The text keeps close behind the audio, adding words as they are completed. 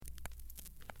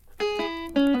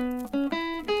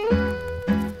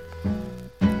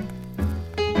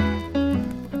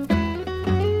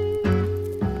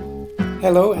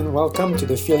Hello and welcome to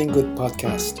the Feeling Good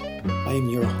podcast. I am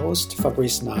your host,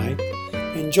 Fabrice Nye,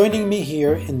 and joining me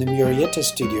here in the Murrieta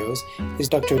studios is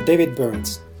Dr. David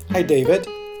Burns. Hi, David.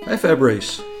 Hi,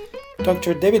 Fabrice.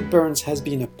 Dr. David Burns has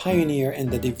been a pioneer in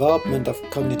the development of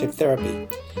cognitive therapy,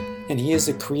 and he is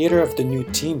the creator of the new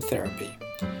team therapy.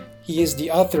 He is the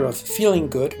author of Feeling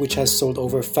Good, which has sold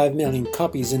over 5 million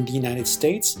copies in the United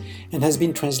States and has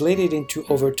been translated into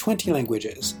over 20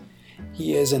 languages.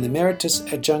 He is an emeritus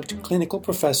adjunct clinical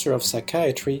professor of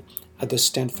psychiatry at the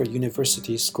Stanford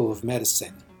University School of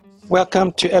Medicine.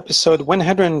 Welcome to episode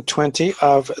 120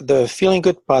 of the Feeling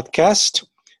Good podcast.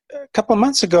 A couple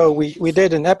months ago, we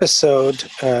did an episode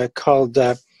called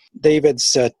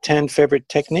David's 10 Favorite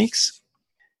Techniques.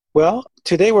 Well,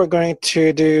 today we're going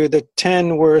to do the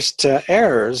 10 worst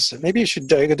errors. Maybe you should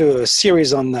do a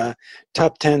series on the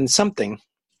top 10 something.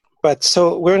 But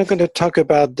so we're going to talk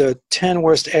about the 10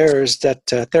 worst errors that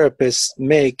therapists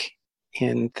make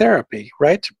in therapy,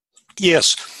 right?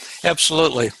 Yes,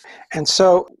 absolutely. And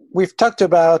so we've talked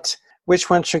about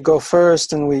which one should go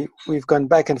first, and we've gone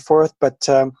back and forth, but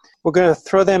we're going to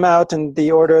throw them out in the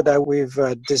order that we've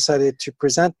decided to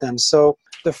present them. So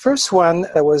the first one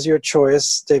that was your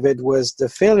choice, David, was the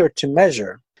failure to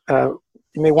measure. You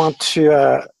may want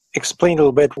to explain a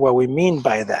little bit what we mean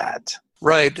by that.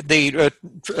 Right.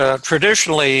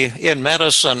 Traditionally in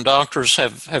medicine, doctors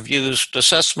have used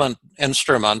assessment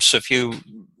instruments. If you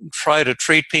try to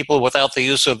treat people without the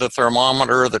use of the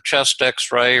thermometer, the chest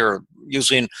X-ray, or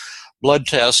using blood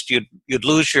test, you'd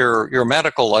lose your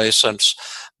medical license.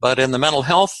 But in the mental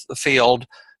health field,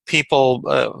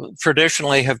 people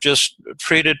traditionally have just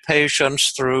treated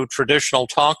patients through traditional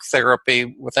talk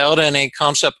therapy without any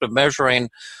concept of measuring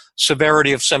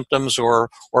severity of symptoms or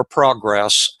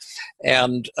progress.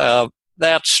 And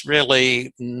that's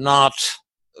really not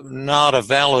a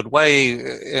valid way,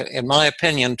 in my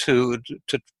opinion, to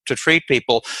treat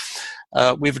people.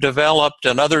 We've developed,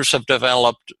 and others have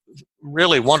developed,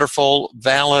 really wonderful,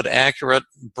 valid, accurate,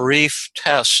 brief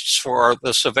tests for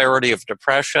the severity of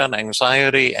depression,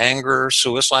 anxiety, anger,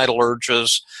 suicidal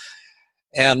urges,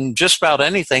 and just about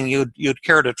anything you'd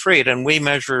care to treat. And we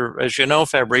measure, as you know,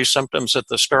 Fabrice, symptoms at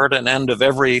the start and end of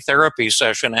every therapy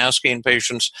session, asking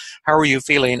patients, how are you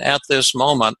feeling at this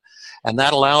moment? And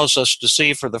that allows us to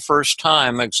see for the first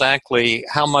time exactly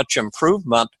how much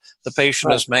improvement the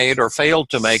patient has made or failed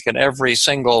to make in every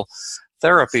single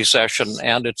therapy session.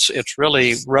 And it's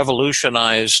really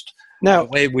revolutionized the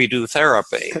way we do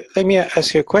therapy. Let me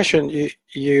ask you a question.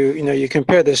 You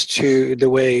compare this to the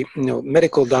way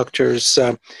medical doctors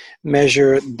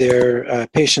measure their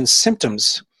patients'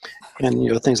 symptoms,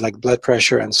 and things like blood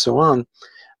pressure and so on.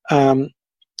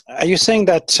 Are you saying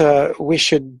that we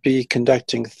should be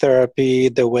conducting therapy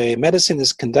the way medicine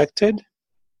is conducted?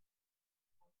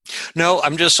 No,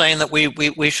 I'm just saying that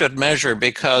we should measure,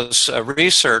 because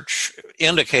research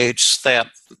indicates that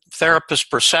therapist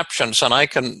perceptions, and I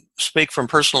can speak from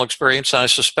personal experience, and I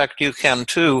suspect you can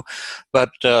too, but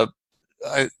that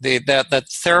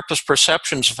therapist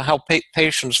perceptions of how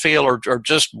patients feel are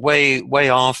just way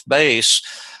off base,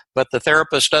 but the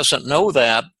therapist doesn't know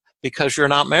that because you're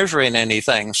not measuring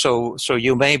anything. So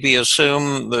you maybe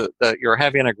assume that you're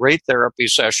having a great therapy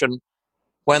session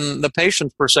when the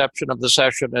patient's perception of the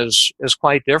session is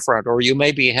quite different, or you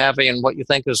may be having what you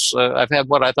think is, I've had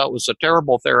what I thought was a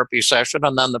terrible therapy session,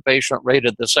 and then the patient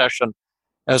rated the session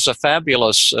as a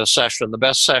fabulous session, the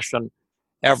best session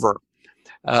ever.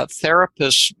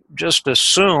 Therapists just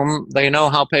assume they know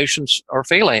how patients are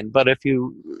feeling, but if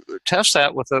you test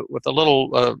that with a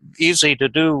little easy to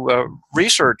do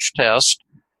research test,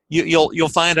 you'll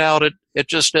find out it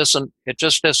just isn't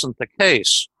the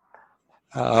case.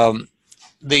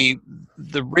 The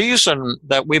reason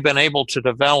that we've been able to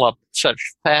develop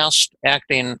such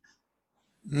fast-acting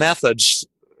methods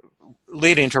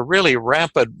leading to really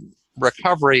rapid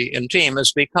recovery in team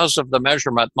is because of the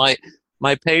measurement.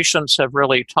 My patients have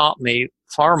really taught me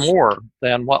far more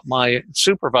than what my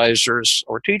supervisors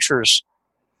or teachers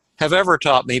have ever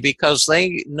taught me, because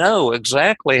they know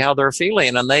exactly how they're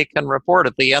feeling, and they can report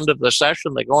at the end of the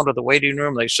session. They go into the waiting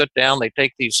room, they sit down, they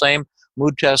take these same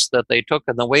mood tests that they took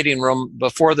in the waiting room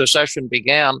before the session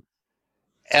began.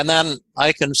 And then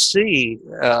I can see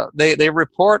they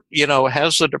report,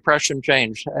 has the depression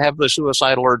changed? Have the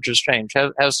suicidal urges changed?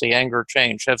 Has the anger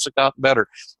changed? Has it gotten better?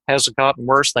 Has it gotten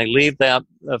worse? They leave that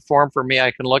form for me.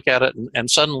 I can look at it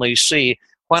and suddenly see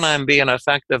when I'm being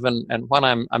effective and when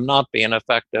I'm not being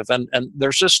effective. And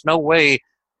there's just no way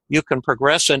you can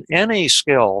progress in any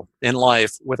skill in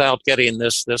life without getting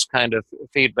this kind of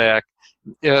feedback.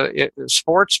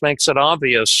 Sports makes it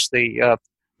obvious.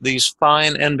 These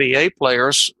fine NBA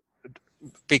players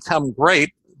become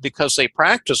great because they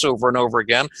practice over and over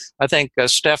again. I think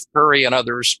Steph Curry and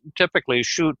others typically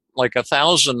shoot like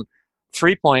 1,000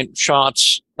 3-point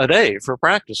shots a day for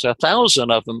practice,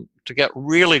 1,000 of them to get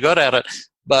really good at it.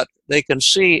 But they can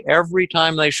see every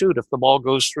time they shoot if the ball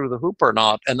goes through the hoop or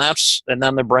not, and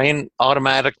then the brain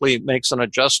automatically makes an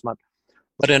adjustment.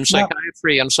 But in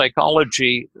psychiatry and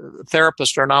psychology,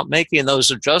 therapists are not making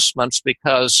those adjustments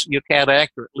because you can't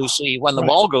accurately see when the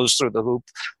ball goes through the hoop.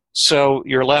 So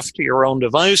you're left to your own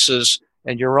devices,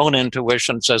 and your own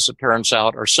intuitions, as it turns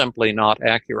out, are simply not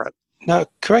accurate. Now,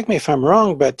 correct me if I'm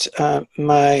wrong, but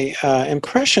my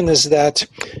impression is that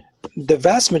the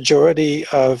vast majority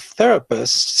of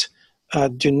therapists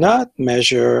do not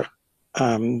measure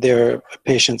their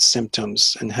patients'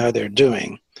 symptoms and how they're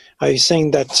doing. Are you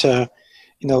saying that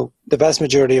the vast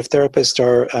majority of therapists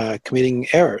are committing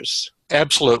errors?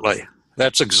 Absolutely.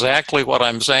 That's exactly what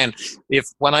I'm saying.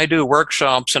 When I do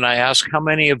workshops and I ask how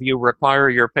many of you require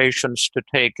your patients to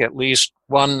take at least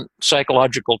one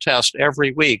psychological test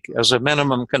every week as a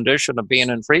minimum condition of being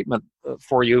in treatment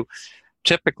for you,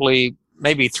 typically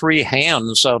maybe 3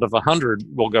 hands out of 100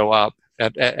 will go up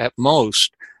at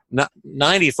most.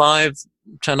 95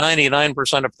 to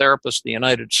 99% of therapists in the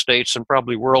United States and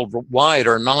probably worldwide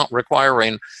are not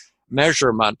requiring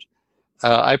measurement.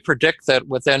 I predict that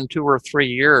within 2 or 3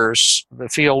 years, the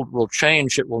field will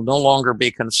change. It will no longer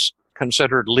be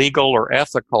considered legal or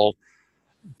ethical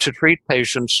to treat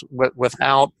patients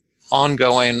without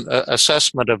ongoing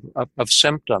assessment of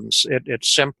symptoms.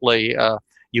 It's simply,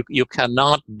 you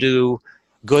cannot do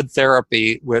good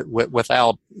therapy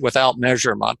without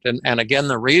measurement. And again,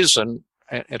 the reason,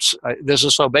 this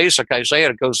is so basic, I say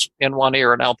it goes in one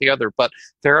ear and out the other, but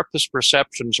therapist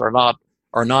perceptions are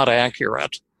not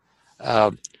accurate.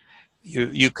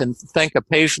 You can think a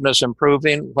patient is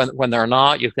improving when they're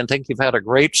not. You can think you've had a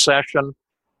great session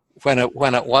when it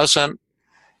wasn't.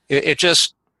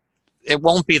 It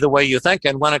won't be the way you think.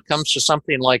 And when it comes to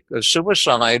something like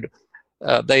suicide,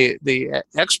 the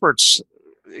experts,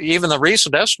 even the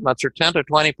recent estimates, are 10 to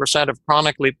 20% of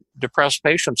chronically depressed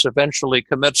patients eventually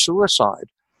commit suicide.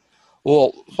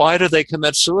 Well, why do they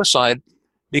commit suicide?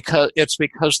 Because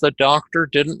the doctor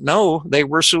didn't know they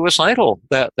were suicidal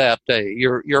that day.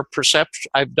 Your perception.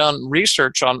 I've done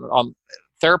research on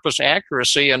therapist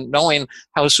accuracy and knowing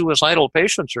how suicidal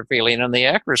patients are feeling, and the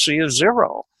accuracy is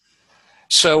 0.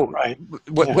 So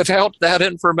without that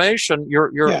information,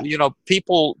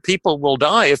 people will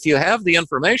die. If you have the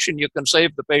information, you can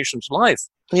save the patient's life.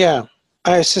 Yeah.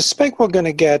 I suspect we're going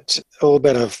to get a little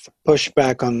bit of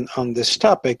pushback on this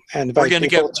topic, and we're going to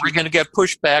get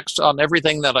pushbacks on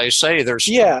everything that I say. There's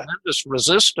tremendous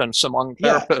resistance among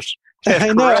therapists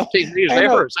to correcting these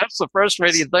errors. That's the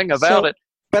frustrating thing about it.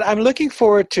 But I'm looking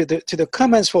forward to the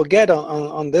comments we'll get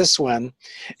on this one,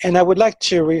 and I would like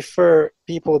to refer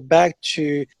people back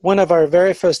to one of our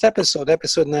very first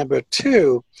episode number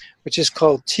 2, which is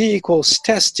called T equals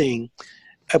testing.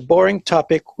 A boring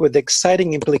topic with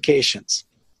exciting implications.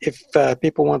 If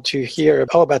people want to hear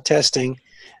all about testing,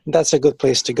 that's a good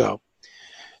place to go.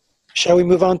 Shall we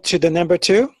move on to the number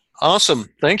 2? Awesome.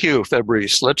 Thank you,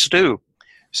 Fabrice. Let's do.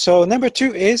 So number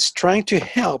 2 is trying to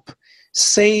help,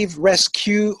 save,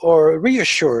 rescue, or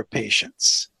reassure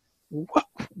patients.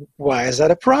 Why is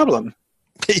that a problem?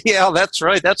 Yeah, that's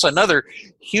right. That's another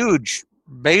huge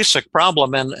basic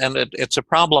problem, and it's a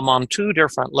problem on 2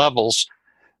 different levels.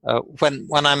 When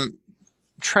I'm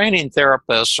training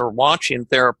therapists or watching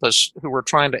therapists who are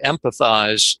trying to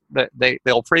empathize,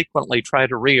 they'll frequently try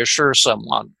to reassure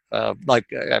someone. Like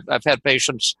I've had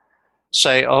patients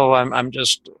say, "Oh, I'm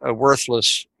just a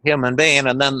worthless human being,"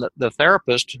 and then the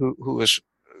therapist who is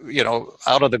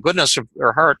out of the goodness of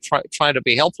their heart trying to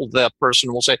be helpful to that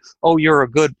person will say, "Oh, you're a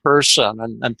good person,"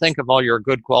 and think of all your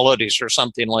good qualities or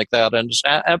something like that. And it's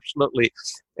absolutely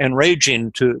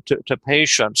enraging to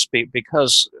patients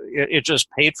because it's just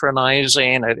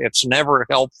patronizing. It's never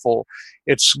helpful.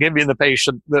 It's giving the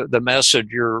patient the message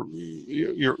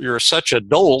you're such a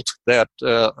dolt that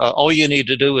all you need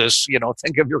to do is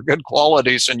think of your good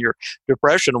qualities and your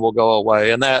depression will go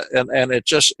away. And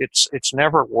it's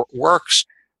never works.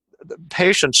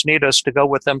 Patients need us to go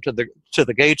with them to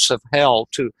the gates of hell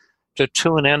to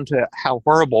tune into how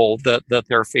horrible that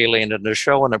they're feeling and to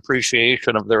show an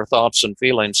appreciation of their thoughts and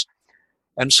feelings.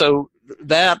 And so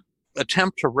that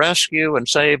attempt to rescue and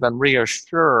save and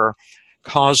reassure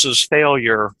causes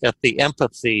failure at the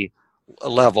empathy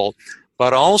level.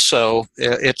 But also,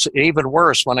 it's even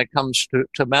worse when it comes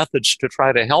to methods to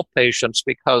try to help patients,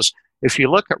 because if you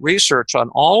look at research on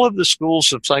all of the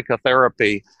schools of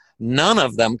psychotherapy, none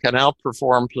of them can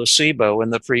outperform placebo in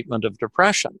the treatment of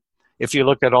depression. if you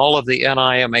look at all of the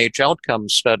NIMH outcome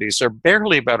studies, they're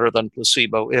barely better than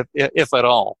placebo, if at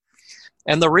all.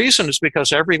 And the reason is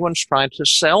because everyone's trying to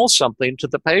sell something to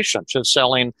the patient. They're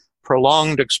selling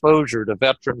prolonged exposure to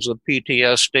veterans with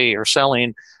PTSD, or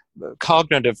selling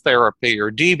cognitive therapy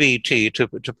or DBT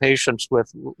to patients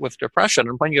with depression.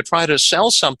 And when you try to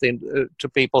sell something to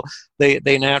people,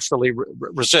 they naturally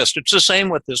resist. It's the same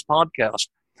with this podcast.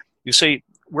 You see,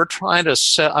 I'm trying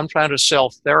to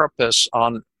sell therapists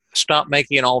on stop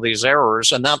making all these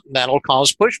errors, and that'll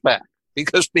cause pushback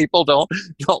because people don't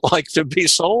like to be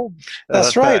sold.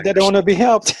 That's right. Things. They don't want to be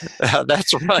helped.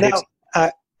 That's right.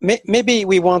 Now, maybe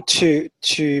we want to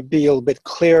be a little bit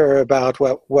clearer about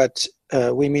what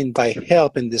we mean by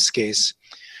help in this case.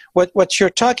 What you're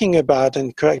talking about,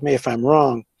 and correct me if I'm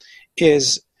wrong,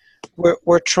 is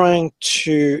we're trying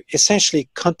to essentially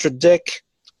contradict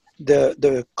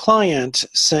the client,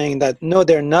 saying that no,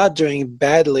 they're not doing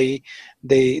badly,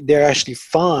 they're actually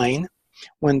fine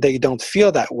when they don't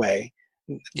feel that way.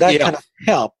 That kind of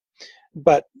help.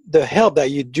 But the help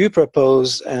that you do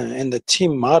propose in the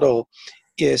team model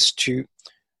is to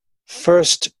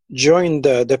first join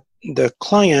the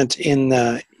client in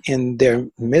their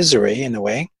misery, in a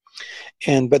way,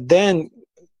 but then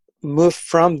move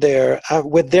from there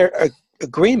with their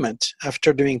agreement,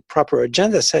 after doing proper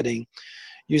agenda setting,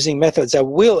 using methods that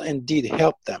will indeed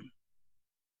help them.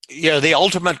 Yeah, the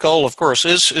ultimate goal, of course,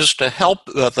 is to help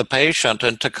the patient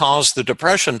and to cause the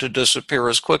depression to disappear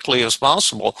as quickly as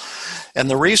possible. And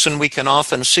the reason we can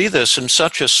often see this in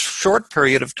such a short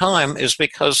period of time is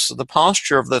because the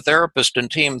posture of the therapist in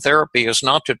team therapy is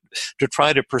not to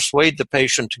try to persuade the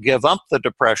patient to give up the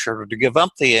depression or to give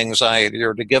up the anxiety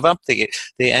or to give up the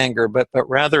anger, but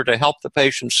rather to help the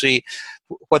patient see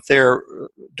what their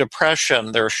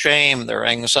depression, their shame, their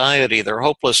anxiety, their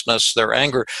hopelessness, their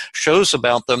anger shows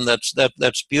about them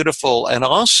that's beautiful and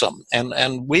awesome.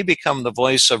 And we become the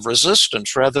voice of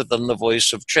resistance rather than the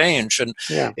voice of change. And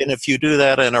if you do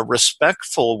that in a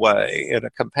respectful way, in a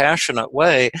compassionate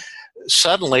way,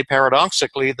 suddenly,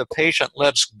 paradoxically, the patient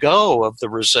lets go of the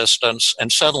resistance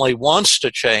and suddenly wants to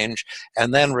change,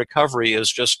 and then recovery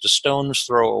is just a stone's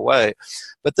throw away.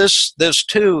 But this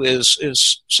too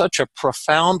is such a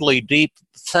profoundly deep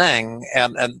thing,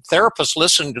 and therapists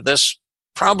listening to this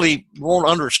probably won't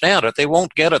understand it. They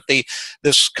won't get it.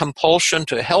 This compulsion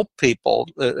to help people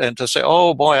and to say,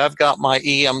 oh boy, I've got my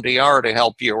EMDR to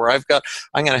help you, or I'm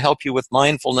going to help you with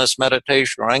mindfulness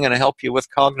meditation, or I'm going to help you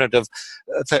with cognitive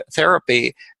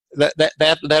therapy.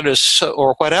 That is so,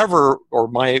 or whatever, or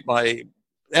my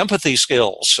empathy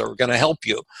skills are going to help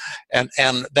you, and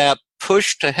that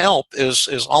push to help is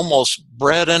almost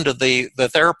bred into the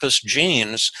therapist's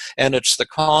genes, and it's the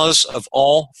cause of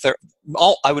all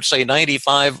I would say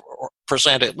 95%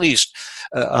 at least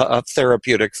of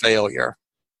therapeutic failure.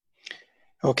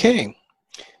 Okay,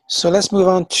 so let's move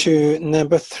on to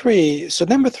number 3. So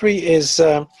number 3 is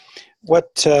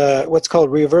what's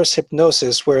called reverse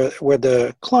hypnosis, where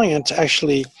the client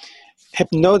actually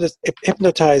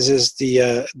hypnotizes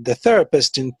the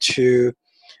therapist into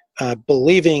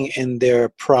believing in their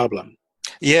problem.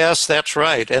 Yes, that's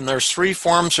right. And there's 3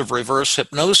 forms of reverse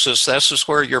hypnosis. This is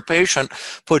where your patient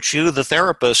puts you, the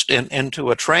therapist, into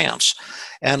a trance.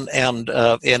 And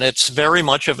it's very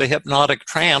much of a hypnotic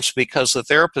trance because the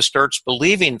therapist starts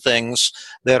believing things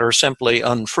that are simply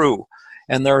untrue.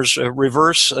 And there's a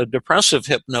reverse depressive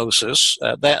hypnosis.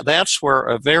 That's where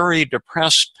a very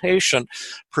depressed patient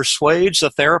persuades a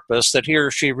therapist that he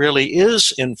or she really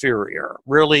is inferior,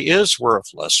 really is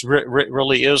worthless,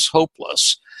 really is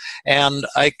hopeless. And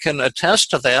I can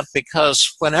attest to that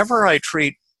because whenever I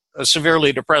treat a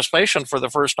severely depressed patient for the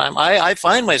first time, I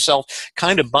find myself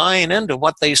kind of buying into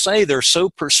what they say. They're so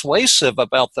persuasive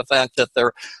about the fact that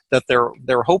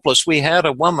they're hopeless. We had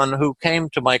a woman who came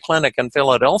to my clinic in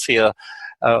Philadelphia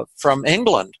from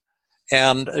England,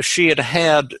 and she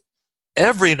had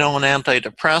every known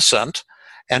antidepressant.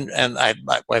 And I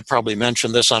probably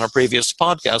mentioned this on a previous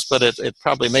podcast, but it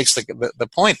probably makes the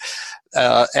point.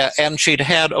 And she'd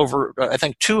had over, I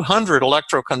think, 200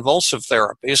 electroconvulsive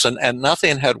therapies, and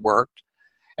nothing had worked.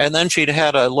 And then she'd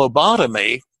had a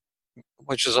lobotomy,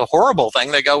 which is a horrible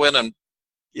thing. They go in and,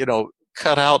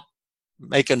 cut out,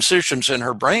 make incisions in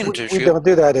her brain tissue. We don't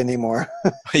do that anymore.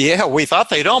 Yeah, we thought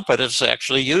they don't, but it's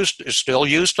actually still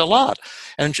used a lot.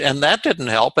 And that didn't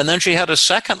help. And then she had a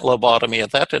second lobotomy,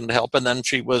 and that didn't help. And then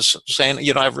she was saying,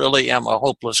 I really am a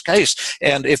hopeless case.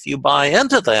 And if you buy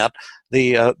into that,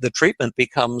 the treatment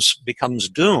becomes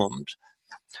doomed.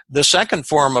 The second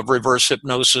form of reverse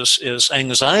hypnosis is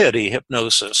anxiety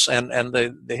hypnosis. And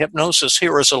the hypnosis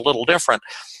here is a little different.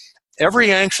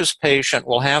 Every anxious patient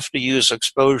will have to use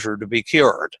exposure to be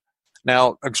cured.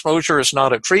 Now, exposure is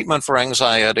not a treatment for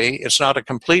anxiety. It's not a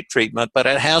complete treatment, but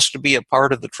it has to be a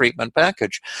part of the treatment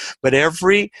package. But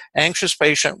every anxious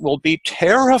patient will be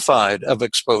terrified of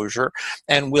exposure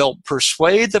and will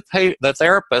persuade the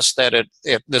therapist that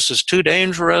this is too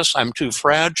dangerous, I'm too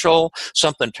fragile,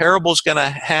 something terrible is going to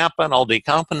happen, I'll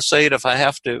decompensate if I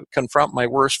have to confront my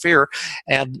worst fear.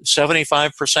 And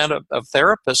 75% of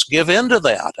therapists give in to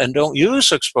that and don't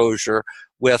use exposure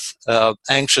with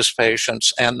anxious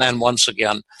patients, and then once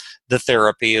again, the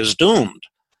therapy is doomed.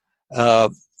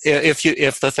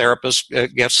 If the therapist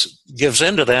gives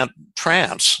into that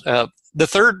trance. The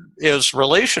third is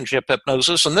relationship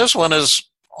hypnosis, and this one is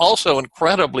also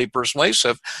incredibly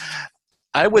persuasive.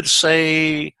 I would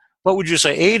say, what would you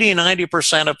say,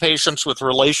 80-90% of patients with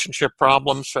relationship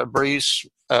problems, Fabrice,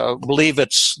 believe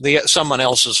it's someone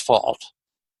else's fault.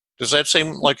 Does that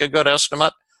seem like a good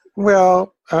estimate?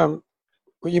 Well,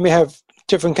 you may have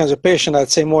different kinds of patients.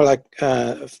 I'd say more like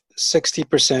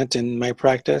 60% in my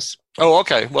practice. Oh,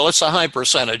 okay. Well, it's a high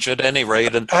percentage at any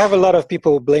rate. And I have a lot of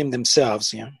people who blame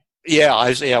themselves. Yeah.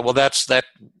 Well, that's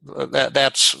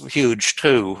huge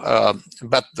too.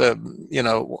 But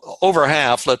over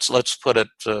half, let's put it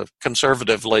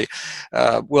conservatively,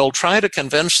 will try to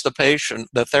convince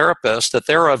the therapist, that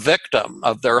they're a victim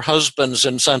of their husband's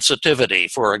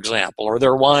insensitivity, for example, or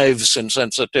their wife's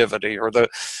insensitivity, or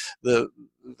the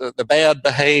bad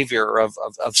behavior of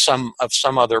some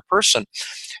other person.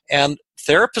 And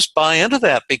therapists buy into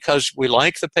that because we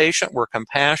like the patient, we're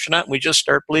compassionate, and we just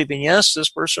start believing, yes,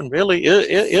 this person really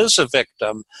is a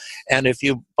victim. And if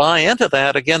you buy into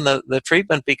that, again, the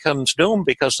treatment becomes doomed,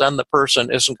 because then the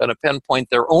person isn't going to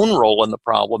pinpoint their own role in the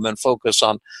problem and focus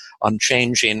on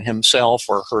changing himself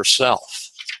or herself.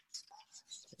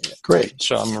 Great.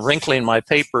 So I'm wrinkling my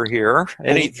paper here.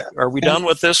 Are we done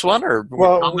with this one, or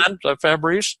comment,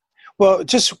 Fabrice? Well,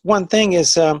 just one thing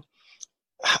is,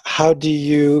 how do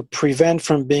you prevent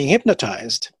from being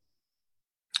hypnotized?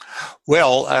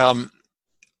 Well,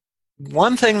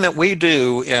 one thing that we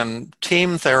do in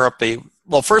team therapy,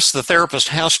 well, first the therapist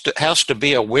has to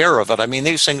be aware of it. I mean,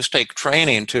 these things take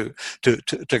training to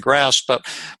grasp. But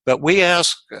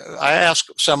I ask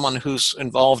someone who's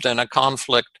involved in a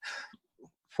conflict,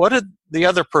 what did the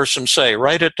other person say?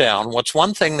 Write it down. What's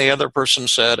one thing the other person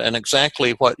said, and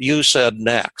exactly what you said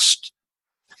next?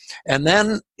 And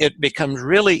then it becomes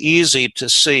really easy to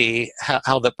see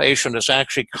how the patient is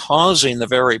actually causing the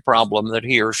very problem that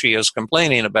he or she is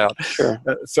complaining about. Sure.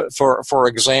 For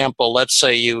example, let's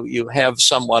say you have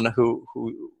someone who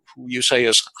you say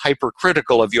is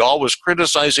hypercritical of you, always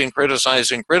criticizing.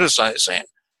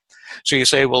 So you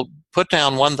say, well, put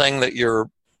down one thing that your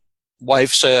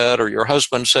wife said, or your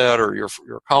husband said, or your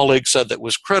colleague said that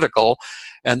was critical,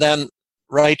 and then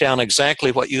write down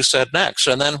exactly what you said next.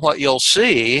 And then what you'll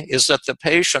see is that the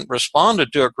patient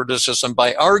responded to a criticism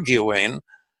by arguing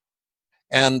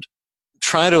and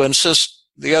try to insist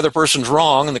the other person's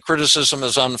wrong and the criticism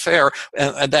is unfair,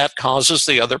 and that causes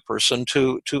the other person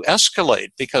to escalate,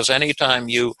 because anytime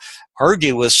you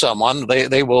argue with someone,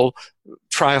 they will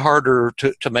try harder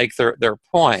to make their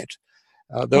point.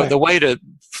 The way to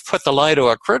put the lie to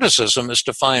a criticism is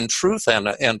to find truth in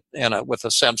it with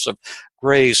a sense of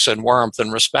grace and warmth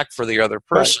and respect for the other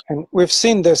person. Right. And we've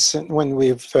seen this when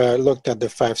we've looked at the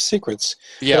 5 secrets.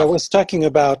 Yeah. But I was talking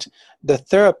about the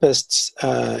therapist's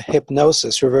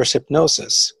hypnosis, reverse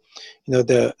hypnosis.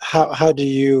 How do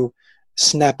you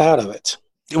snap out of it?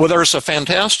 Well, there's a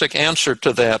fantastic answer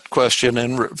to that question,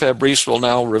 and Fabrice will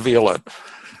now reveal it.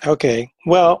 Okay.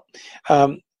 Well,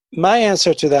 my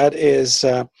answer to that is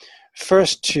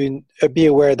first to be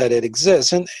aware that it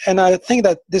exists. And I think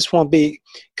that this won't be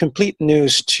complete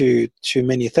news to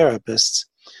many therapists,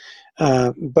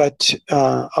 but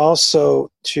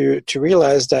also to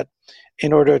realize that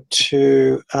in order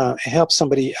to help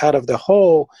somebody out of the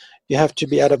hole, you have to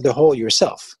be out of the hole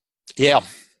yourself. Yeah,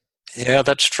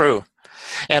 that's true.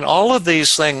 And all of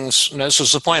these things, and this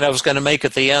is the point I was going to make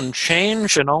at the end,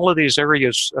 change in all of these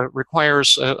areas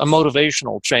requires a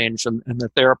motivational change in the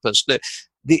therapist.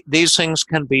 These things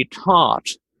can be taught,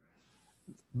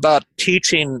 but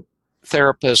teaching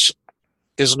therapists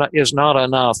is not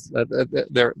enough.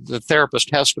 The therapist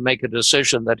has to make a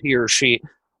decision that he or she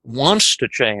wants to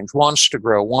change, wants to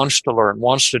grow, wants to learn,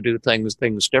 wants to do things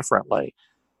differently.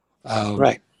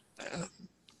 Right.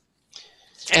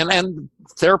 And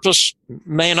therapists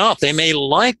may not. They may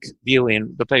like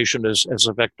viewing the patient as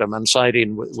a victim and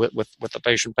siding with the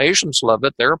patient. Patients love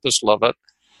it. Therapists love it.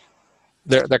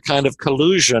 That kind of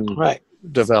collusion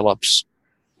develops.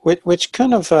 Which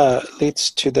kind of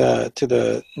leads to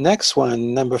the next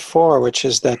one, number 4, which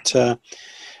is that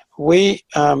we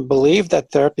believe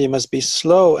that therapy must be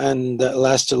slow and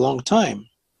last a long time.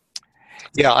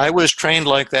 Yeah, I was trained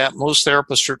like that. Most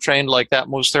therapists are trained like that.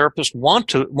 Most therapists want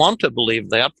to believe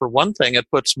that. For one thing,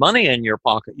 it puts money in your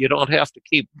pocket. You don't have to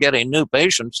keep getting new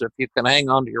patients if you can hang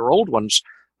on to your old ones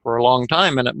for a long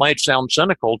time. And it might sound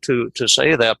cynical to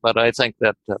say that, but I think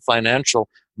that financial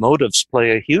motives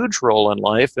play a huge role in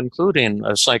life, including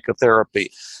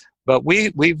psychotherapy. But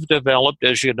we've developed,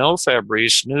 as you know,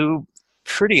 Fabrice, new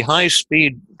pretty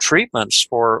high-speed treatments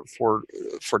for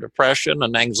depression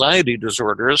and anxiety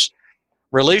disorders.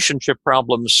 Relationship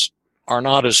problems are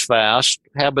not as fast.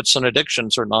 Habits and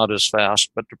addictions are not as fast.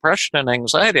 But depression and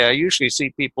anxiety, I usually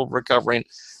see people recovering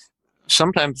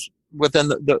sometimes within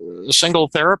the single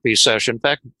therapy session. In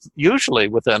fact, usually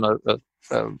within a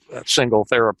single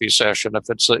therapy session. If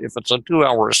it's a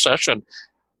 2-hour session,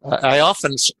 I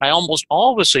almost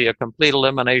always see a complete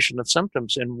elimination of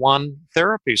symptoms in one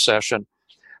therapy session.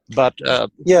 But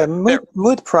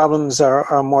mood problems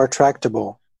are more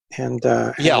tractable, and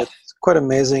it's quite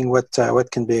amazing what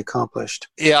can be accomplished.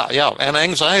 Yeah, and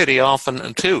anxiety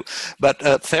often too. But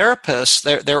therapists,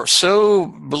 they're so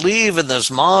believe in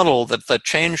this model that the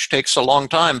change takes a long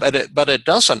time, but it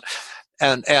doesn't.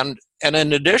 And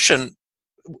in addition,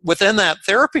 within that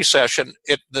therapy session,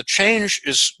 the change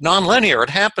is nonlinear. It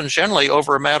happens generally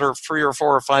over a matter of 3 or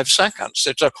 4 or 5 seconds.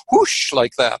 It's a whoosh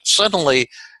like that. Suddenly,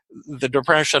 the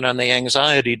depression and the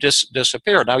anxiety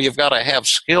disappear. Now, you've got to have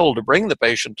skill to bring the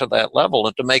patient to that level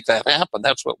and to make that happen.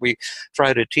 That's what we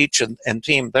try to teach in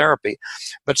team therapy.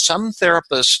 But some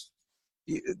therapists,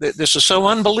 this is so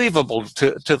unbelievable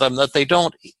to them that they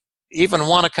don't even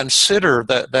want to consider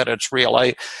that it's real.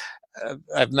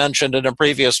 I've mentioned in a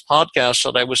previous podcast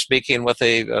that I was speaking with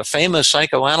a famous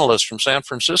psychoanalyst from San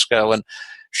Francisco, and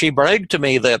she bragged to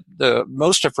me that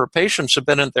most of her patients have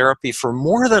been in therapy for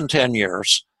more than 10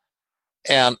 years.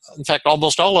 And in fact,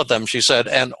 almost all of them, she said,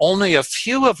 and only a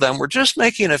few of them were just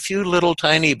making a few little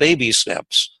tiny baby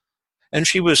steps. And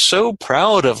she was so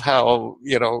proud of how,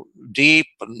 deep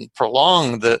and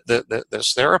prolonged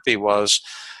this therapy was.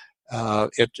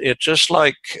 It just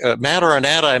like matter and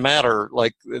antimatter,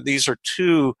 like these are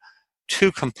two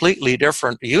completely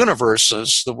different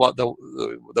universes.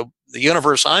 The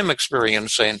universe I'm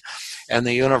experiencing and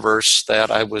the universe that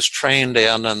I was trained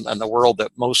in, and the world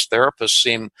that most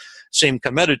therapists seem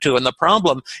committed to. And the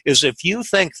problem is, if you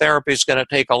think therapy is going to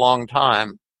take a long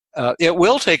time, it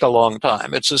will take a long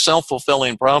time. It's a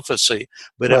self-fulfilling prophecy,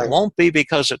 but It won't be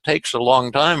because it takes a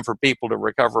long time for people to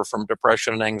recover from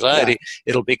depression and anxiety.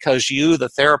 Yeah. It'll because you, the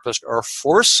therapist, are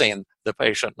forcing the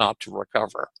patient not to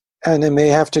recover. And it may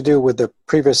have to do with the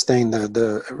previous thing,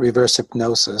 the reverse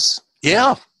hypnosis.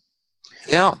 Yeah.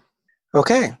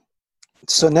 Okay.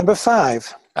 So number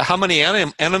 5. How many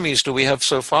enemies do we have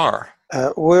so far?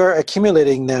 We're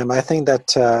accumulating them. I think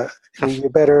that you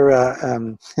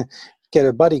better get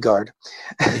a bodyguard.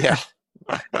 Yeah.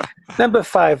 Number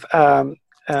 5.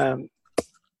 The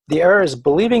error is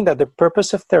believing that the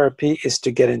purpose of therapy is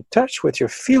to get in touch with your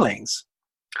feelings.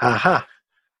 Aha.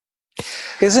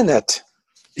 Isn't it?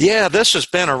 Yeah, this has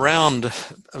been around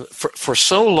for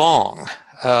so long,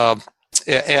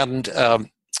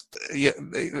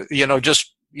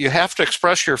 just you have to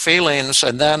express your feelings,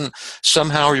 and then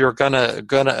somehow you're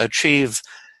gonna achieve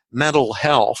mental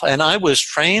health. And I was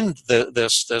trained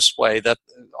this way, that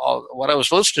what I was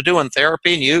supposed to do in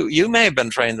therapy, and you may have been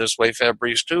trained this way,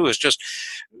 Fabrice, too, is just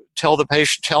tell the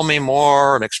patient, tell me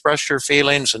more, and express your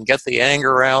feelings, and get the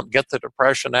anger out, get the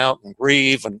depression out, and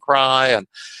grieve and cry, and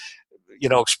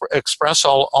express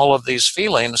all of these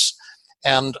feelings.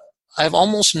 And I've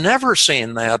almost never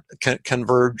seen that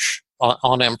converge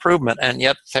on improvement. And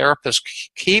yet therapists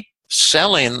keep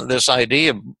selling this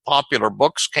idea. Popular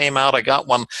books came out. I got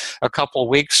one a couple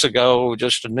weeks ago,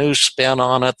 just a new spin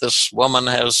on it. This woman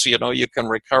has, you can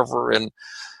recover in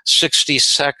 60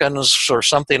 seconds or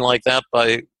something like that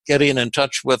by getting in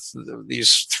touch with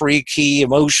these 3 key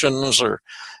emotions or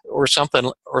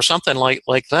something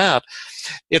like that.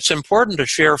 It's important to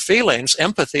share feelings.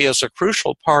 Empathy is a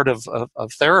crucial part of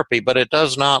therapy, but it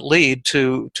does not lead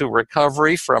to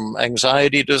recovery from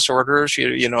anxiety disorders,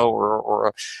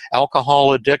 or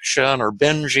alcohol addiction, or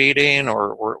binge eating,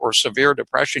 or severe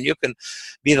depression. You can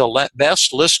be the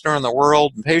best listener in the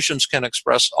world, and patients can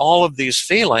express all of these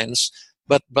feelings,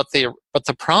 but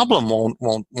the problem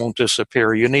won't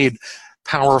disappear. You need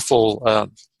powerful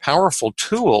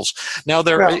tools. Now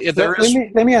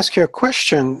let me ask you a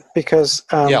question, because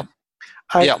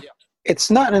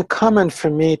it's not uncommon for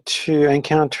me to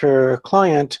encounter a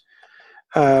client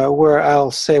where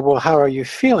I'll say, well, how are you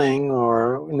feeling?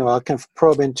 Or, I'll kind of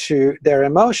probe into their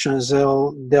emotions.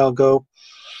 They'll go,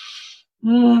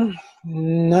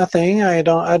 Nothing. I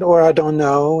don't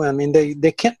know. I mean,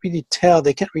 they can't really tell.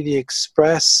 They can't really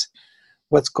express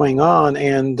what's going on,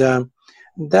 and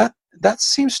that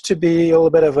seems to be a little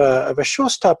bit of a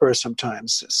showstopper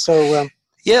sometimes. So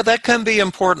Yeah, that can be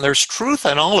important. There's truth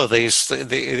in all of these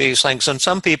things, and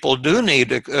some people do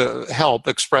need help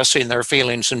expressing their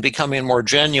feelings and becoming more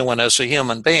genuine as a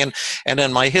human being. And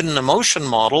in my hidden emotion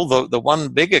model, the one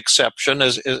big exception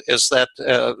is that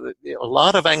a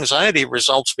lot of anxiety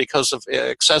results because of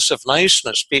excessive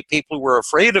niceness. People were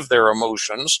afraid of their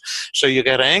emotions, so you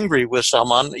get angry with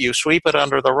someone, you sweep it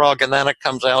under the rug, and then it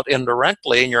comes out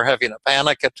indirectly, and you're having a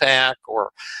panic attack or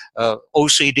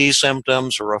OCD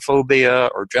symptoms or a phobia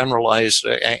or generalized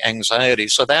anxiety.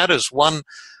 So that is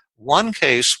one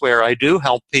case where I do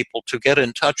help people to get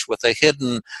in touch with a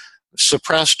hidden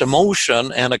suppressed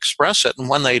emotion and express it. And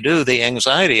when they do, the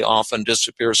anxiety often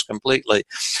disappears completely.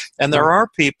 And there are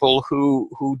people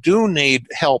who do need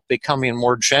help becoming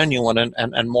more genuine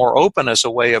and more open as a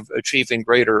way of achieving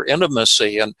greater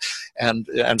intimacy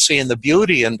and seeing the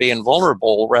beauty in being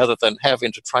vulnerable rather than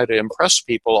having to try to impress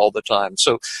people all the time.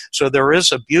 So there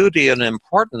is a beauty and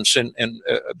importance in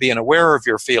being aware of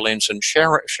your feelings and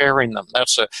sharing them.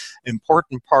 That's an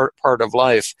important part of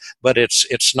life, but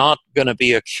it's not going to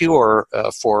be a cure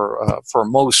for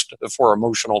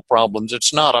emotional problems.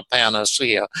 It's not a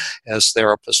panacea, as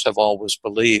therapists have always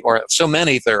believed, or so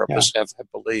many therapists have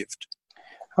believed.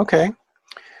 Okay.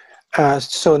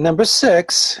 So number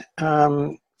 6,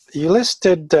 you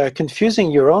listed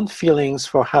confusing your own feelings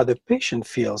for how the patient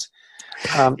feels.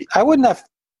 I wouldn't have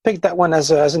picked that one as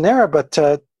an error, but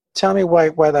tell me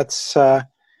why that's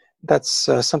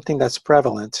something that's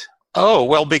prevalent. Oh,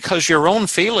 well, because your own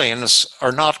feelings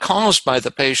are not caused by the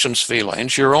patient's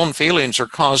feelings. Your own feelings are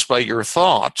caused by your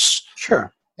thoughts.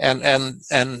 Sure. And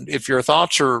if your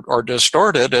thoughts are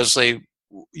distorted, as they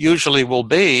usually will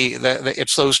be,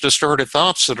 it's those distorted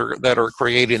thoughts that are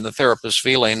creating the therapist's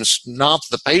feelings, not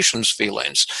the patient's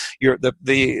feelings.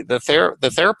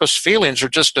 The therapist's feelings are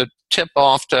just a tip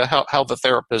off to how the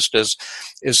therapist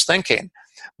is thinking.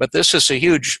 But this is a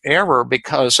huge error,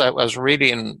 because I was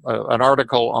reading an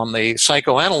article on the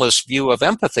psychoanalyst view of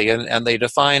empathy, and they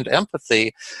defined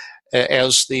empathy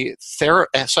as the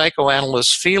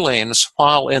psychoanalyst's feelings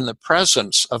while in the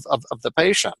presence of the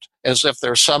patient, as if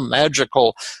there's some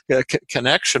magical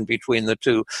connection between the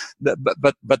two,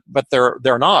 but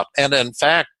they're not. And in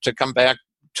fact, to come back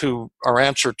to our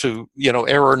answer to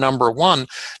error number 1,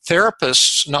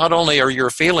 therapists, not only are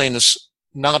your feelings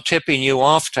not tipping you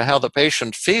off to how the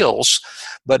patient feels,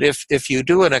 but if you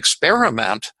do an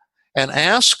experiment and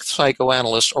ask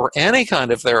psychoanalysts or any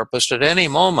kind of therapist at any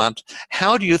moment,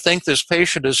 how do you think this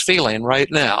patient is feeling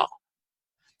right now?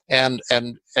 And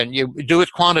you do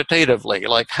it quantitatively,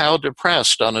 like how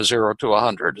depressed on a 0 to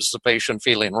 100 is the patient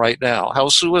feeling right now? How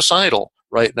suicidal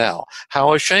right now?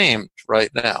 How ashamed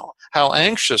right now? How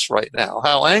anxious right now?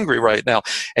 How angry right now?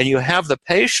 And you have the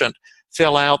patient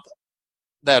fill out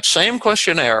that same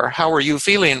questionnaire. How are you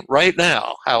feeling right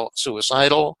now? How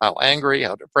suicidal, how angry,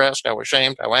 how depressed, how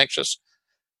ashamed, how anxious?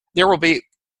 There will be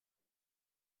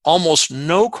almost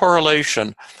no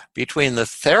correlation between the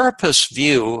therapist's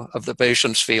view of the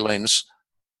patient's feelings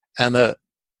and the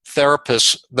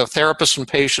therapist and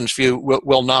patient's view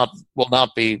will not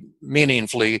be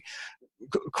meaningfully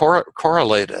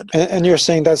correlated. And you're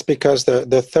saying that's because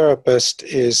the therapist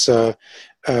is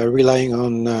relying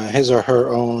on his or her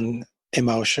own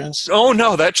emotions? Oh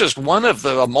no, that's just one of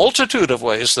a multitude of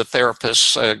ways that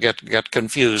therapists get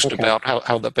confused about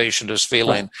how the patient is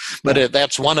feeling. Right. But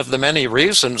that's one of the many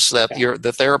reasons that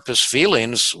the therapist's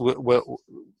feelings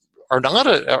are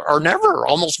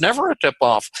almost never a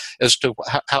tip-off as to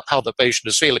how the patient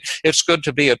is feeling. It's good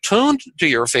to be attuned to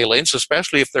your feelings,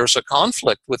 especially if there's a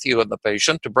conflict with you and the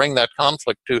patient, to bring that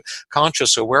conflict to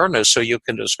conscious awareness so you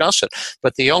can discuss it.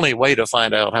 But the only way to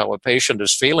find out how a patient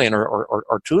is feeling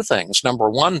are two things. Number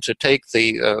 1, to take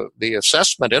the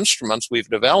assessment instruments we've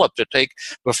developed to take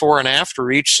before and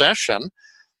after each session,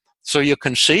 so you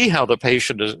can see how the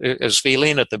patient is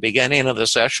feeling at the beginning of the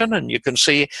session, and you can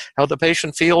see how the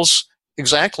patient feels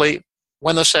exactly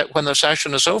when the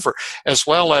session is over. As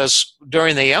well as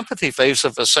during the empathy phase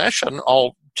of the session,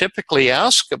 I'll typically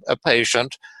ask a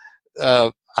patient,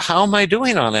 how am I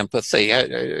doing on empathy?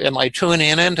 Am I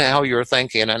tuning into how you're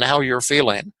thinking and how you're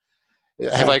feeling?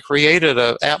 Have I created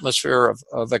an atmosphere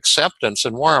of acceptance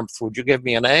and warmth? Would you give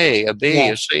me an A, a B,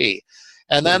 a C?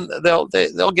 And then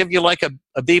they'll give you like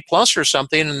a B plus or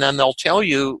something, and then they'll tell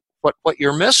you what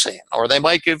you're missing, or they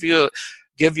might give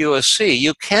give you a C.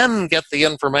 You can get the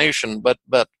information, but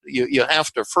you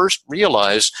have to first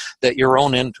realize that your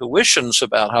own intuitions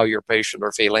about how your patient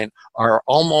are feeling are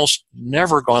almost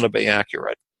never going to be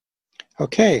accurate.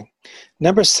 Okay.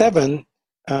 Number 7,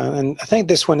 and I think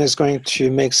this one is going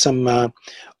to make some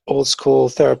old school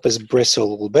therapists bristle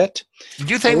a little bit.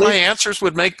 Do you think my answers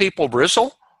would make people bristle?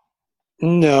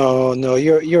 No,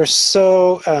 you're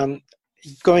so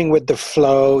going with the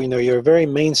flow. You're very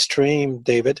mainstream,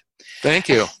 David. Thank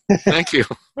you. Thank you.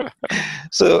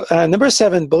 So number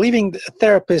 7, believing a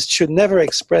therapist should never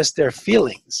express their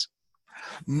feelings.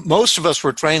 Most of us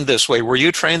were trained this way. Were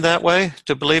you trained that way,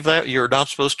 to believe that you're not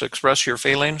supposed to express your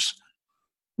feelings?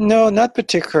 No, not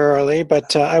particularly,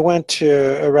 but I went to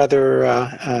a rather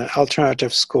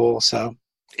alternative school, so.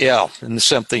 Yeah, and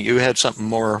you had something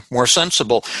more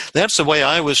sensible. That's the way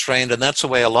I was trained, and that's the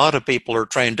way a lot of people are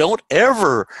trained. Don't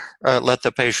ever let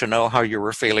the patient know how you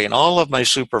were feeling. All of my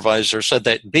supervisors said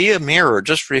that. Be a mirror.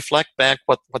 Just reflect back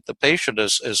what the patient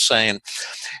is saying.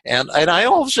 And I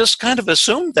always just kind of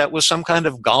assumed that was some kind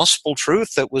of gospel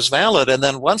truth that was valid. And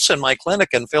then once in my clinic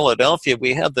in Philadelphia,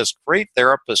 we had this great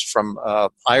therapist from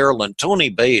Ireland, Tony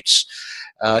Bates.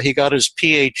 He got his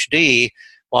PhD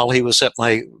while he was at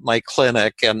my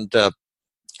clinic, and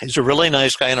he's a really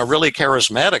nice guy and a really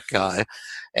charismatic guy.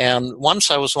 And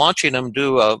once I was watching him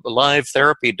do a live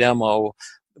therapy demo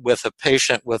with a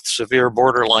patient with severe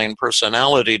borderline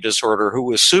personality disorder who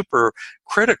was super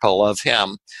critical of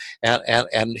him,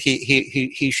 and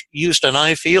he used an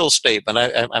 "I feel" statement.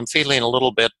 I'm feeling a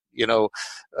little bit,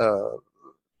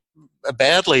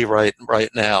 badly right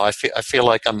now. I feel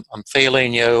like I'm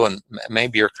failing you, and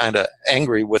maybe you're kind of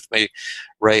angry with me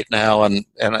right now, and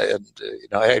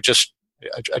I just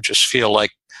feel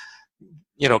like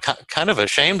kind of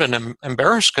ashamed and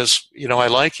embarrassed because I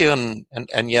like you,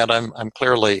 and yet I'm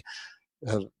clearly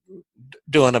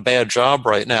doing a bad job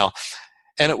right now.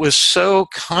 And it was so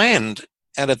kind,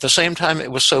 and at the same time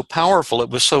it was so powerful.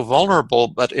 It was so vulnerable,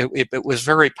 but it was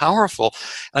very powerful.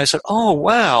 And I said, oh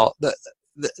wow, the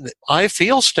I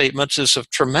feel statements is a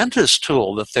tremendous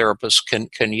tool the therapist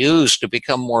can use to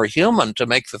become more human, to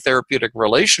make the therapeutic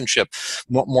relationship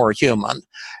more human.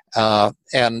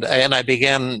 And I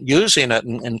began using it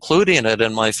and including it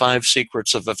in my 5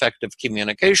 secrets of effective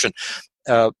communication.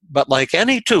 But like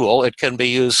any tool, it can be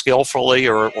used skillfully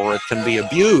or it can be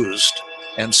abused.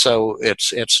 And so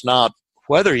it's not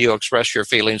whether you express your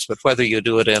feelings, but whether you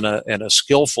do it in a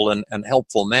skillful and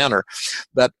helpful manner.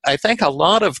 But I think a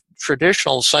lot of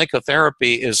traditional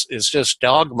psychotherapy is just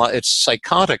dogma. It's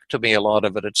psychotic to me, a lot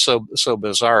of it. It's so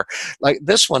bizarre. Like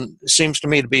this one seems to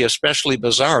me to be especially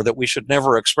bizarre, that we should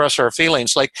never express our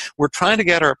feelings. Like we're trying to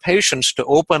get our patients to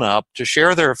open up, to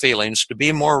share their feelings, to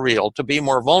be more real, to be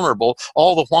more vulnerable,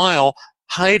 all the while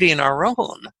hiding our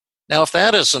own. Now, if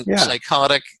that isn't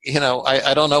psychotic,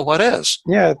 I don't know what is.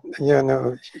 Yeah,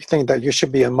 you think that you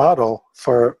should be a model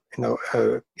for,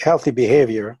 healthy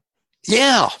behavior.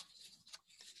 Yeah,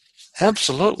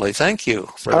 absolutely. Thank you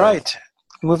for that. All right.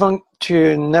 Move on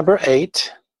to number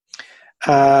 8.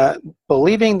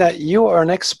 Believing that you are an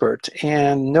expert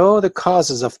and know the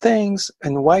causes of things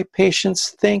and why patients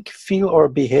think, feel, or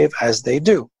behave as they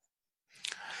do.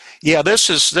 Yeah, this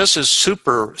is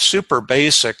super, super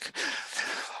basic.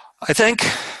 I think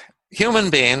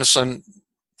human beings, and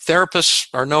therapists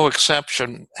are no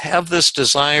exception, have this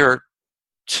desire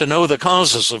to know the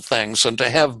causes of things and to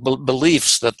have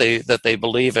beliefs that they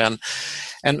believe in.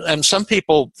 And some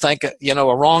people think,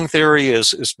 a wrong theory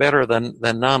is better than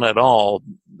none at all.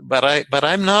 But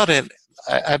I'm not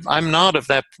I'm not of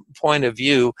that point of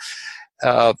view.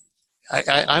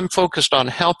 I'm focused on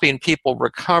helping people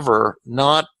recover,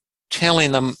 not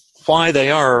telling them why they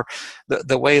are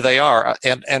the way they are.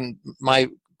 And my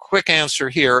quick answer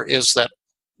here is that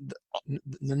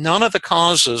none of the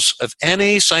causes of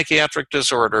any psychiatric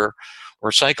disorder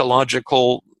or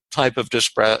psychological type of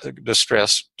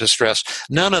distress,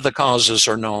 none of the causes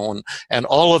are known, and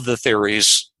all of the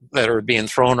theories that are being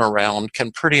thrown around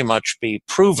can pretty much be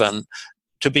proven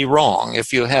to be wrong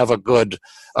if you have a good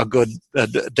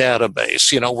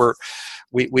database.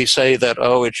 We say that,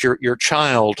 it's your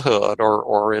childhood,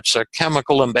 or it's a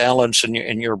chemical imbalance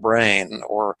in your brain,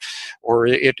 or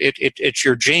it's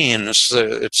your genes.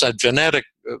 It's a genetic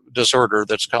disorder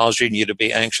that's causing you to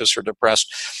be anxious or depressed.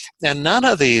 And none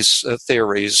of these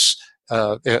theories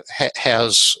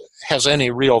has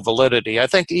any real validity. I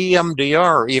think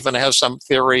EMDR even has some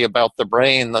theory about the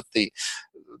brain that the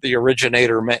the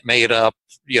originator made up,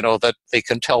 that they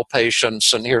can tell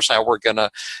patients, and here's how we're going to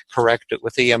correct it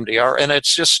with EMDR. And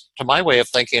it's just, to my way of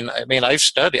thinking,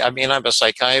 I'm a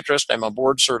psychiatrist, I'm a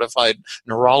board certified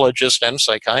neurologist and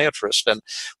psychiatrist. And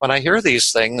when I hear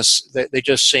these things, they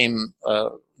just seem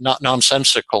not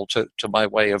nonsensical to my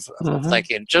way of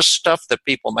thinking, just stuff that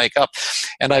people make up.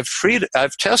 And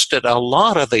I've tested a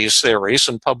lot of these theories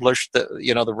and published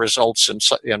the results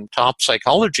in top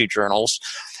psychology journals.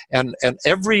 And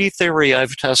every theory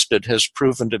I've tested has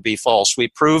proven to be false. We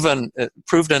proved in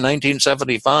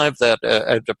 1975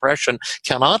 that depression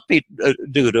cannot be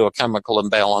due to a chemical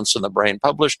imbalance in the brain.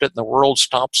 Published it in the world's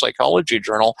top psychology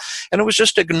journal, and it was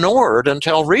just ignored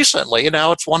until recently.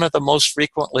 Now it's one of the most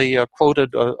frequently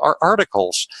quoted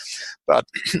articles. But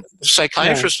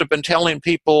psychiatrists have been telling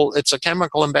people it's a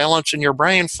chemical imbalance in your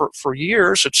brain for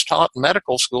years. It's taught in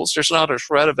medical schools. There's not a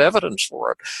shred of evidence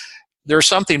for it. There's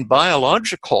something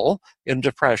biological in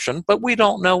depression, but we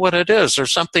don't know what it is.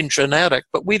 There's something genetic,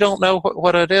 but we don't know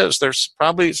what it is. There's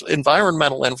probably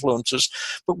environmental influences,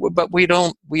 but we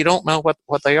don't know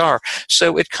what they are.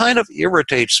 So it kind of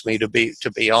irritates me, to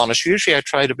be honest. Usually I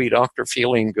try to be Dr.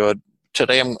 Feeling Good.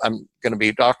 Today I'm going to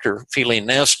be Dr. Feeling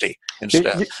Nasty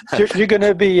instead. You're going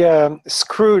to be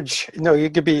Scrooge. No, you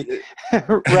could be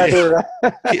rather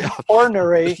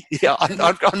ornery. Yeah,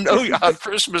 on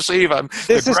Christmas Eve, I'm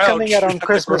this the is grouch, coming out on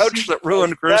Christmas the grouch that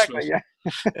ruined Christmas,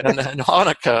 exactly, and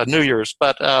Hanukkah, New Year's.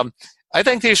 But I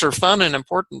think these are fun and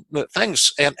important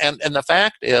things, and the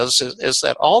fact is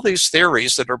that all these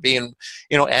theories that are being,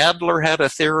 Adler had a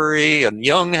theory, and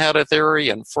Jung had a theory,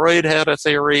 and Freud had a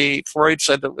theory. Freud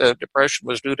said that depression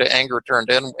was due to anger turned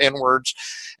inwards,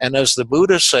 and as the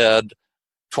Buddha said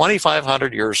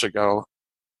 2,500 years ago,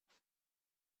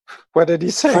 what did he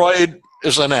say? Freud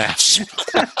is an ass.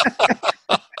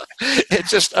 It's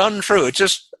just untrue. It's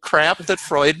just crap that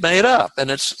Freud made up,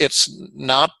 and it's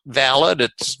not valid.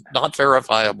 It's not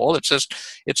verifiable.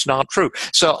 It's not true.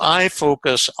 So I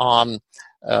focus on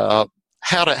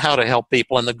how to help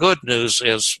people. And the good news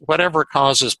is, whatever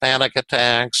causes panic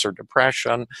attacks or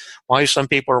depression, why some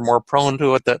people are more prone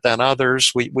to it than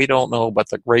others, we don't know. But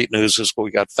the great news is we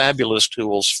got fabulous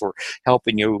tools for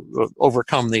helping you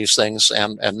overcome these things.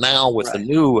 And now with the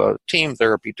new team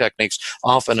therapy techniques,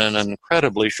 often in an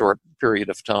incredibly short period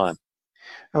of time.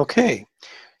 Okay.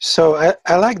 So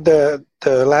I like the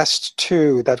last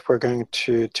two that we're going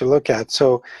to look at.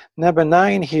 So number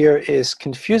 9 here is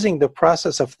confusing the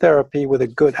process of therapy with a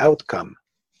good outcome.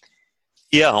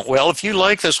 Yeah, well, if you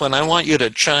like this one, I want you to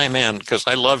chime in, because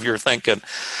I love your thinking.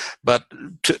 But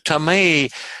to me,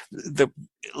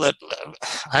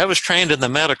 I was trained in the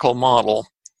medical model.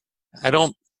 I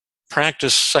don't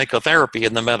practice psychotherapy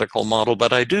in the medical model,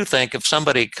 but I do think if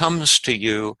somebody comes to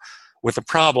you with a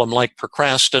problem like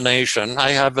procrastination,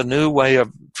 I have a new way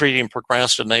of treating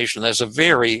procrastination. There's a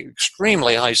very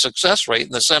extremely high success rate,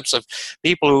 in the sense of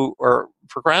people who are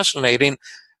procrastinating,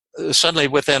 suddenly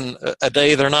within a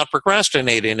day they're not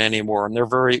procrastinating anymore, and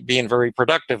they're being very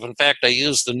productive. In fact, I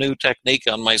use the new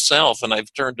technique on myself, and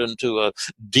I've turned into a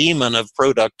demon of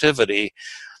productivity.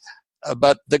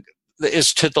 But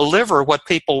is to deliver what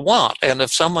people want. And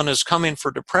if someone is coming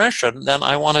for depression, then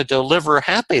I want to deliver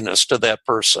happiness to that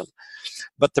person.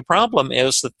 But the problem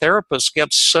is that therapists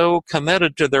get so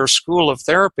committed to their school of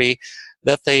therapy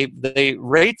that they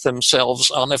rate themselves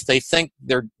on if they think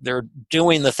they're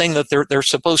doing the thing that they're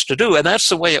supposed to do. And that's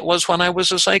the way it was when I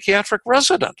was a psychiatric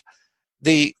resident.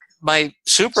 My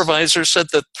supervisor said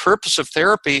the purpose of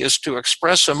therapy is to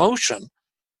express emotion.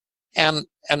 And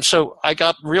so I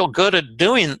got real good at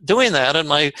doing that, and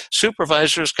my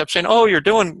supervisors kept saying, "Oh, you're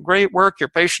doing great work. Your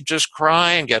patients just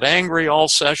cry and get angry all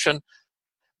session."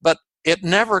 But it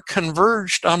never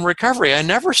converged on recovery. I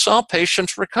never saw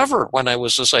patients recover when I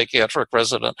was a psychiatric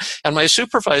resident, and my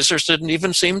supervisors didn't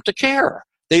even seem to care.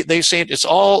 They say it's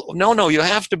all, no, you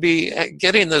have to be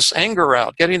getting this anger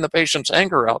out, getting the patient's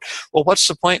anger out. Well, what's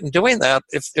the point in doing that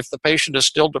if the patient is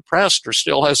still depressed, or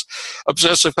still has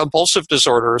obsessive compulsive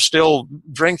disorder, or still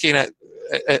drinking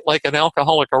like an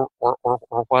alcoholic, or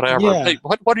whatever? Yeah. Hey,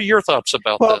 what are your thoughts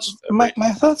about this? My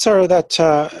thoughts are that,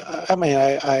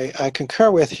 I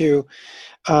concur with you.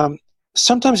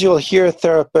 Sometimes you'll hear a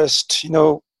therapist,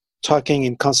 talking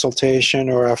in consultation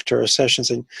or after a session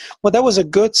saying, well, that was a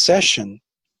good session.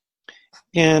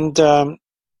 And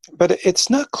but it's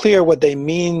not clear what they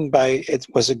mean by it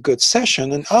was a good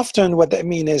session. And often what they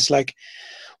mean is like,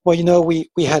 well, we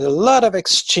had a lot of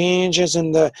exchanges,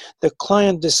 and the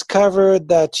client discovered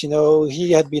that,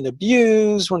 he had been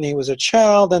abused when he was a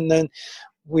child, and then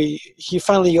he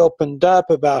finally opened up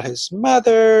about his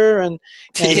mother, and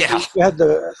Yeah. we had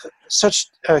such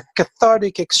a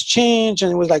cathartic exchange,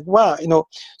 and it was like, wow,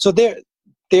 so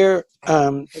they're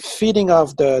feeding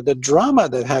off the drama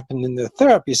that happened in the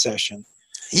therapy session.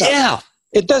 Yeah. Now,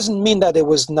 it doesn't mean that it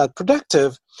was not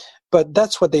productive, but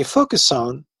that's what they focus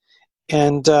on.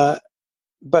 And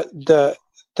but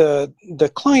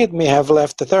the client may have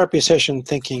left the therapy session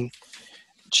thinking,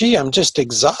 gee, I'm just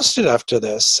exhausted after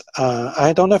this.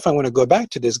 I don't know if I want to go back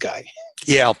to this guy.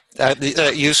 Yeah,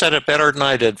 you said it better than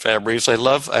I did, Fabrice. I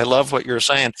love what you're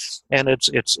saying, and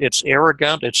it's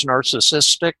arrogant, it's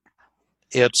narcissistic,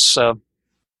 it's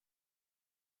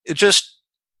just,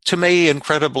 to me,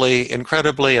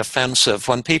 incredibly offensive.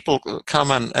 When people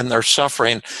come and they're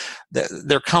suffering,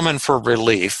 they're coming for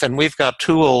relief, and we've got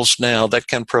tools now that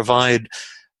can provide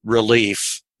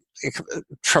relief.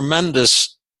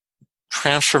 Tremendous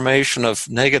transformation of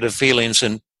negative feelings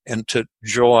into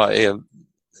joy,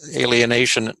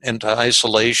 alienation into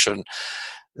isolation,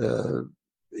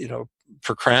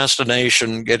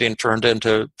 procrastination getting turned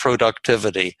into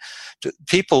productivity.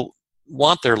 People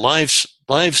want their lives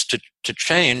to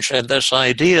change, and this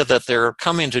idea that they're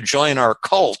coming to join our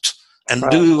cult and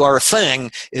do our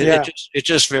thing, it's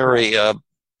just very,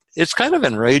 it's kind of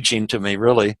enraging to me,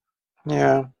 really.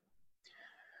 Yeah.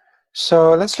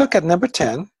 So let's look at number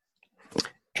 10.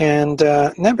 And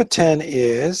number 10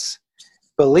 is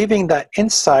believing that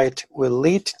insight will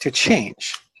lead to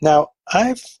change. Now,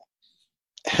 I've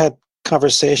had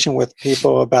conversation with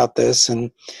people about this,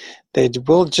 and they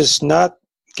will just not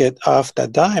get off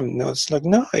that dime. It's like,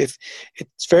 no, if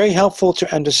it's very helpful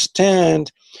to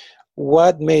understand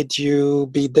what made you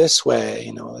be this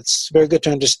way. It's very good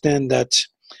to understand that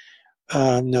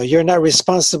no, you're not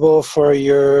responsible for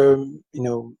your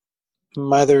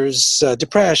mother's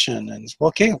depression, and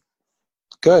okay,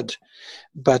 good,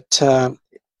 but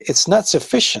it's not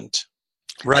sufficient.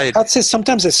 Right. I'd say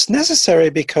sometimes it's necessary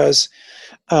because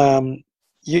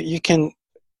you can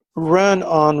run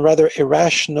on rather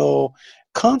irrational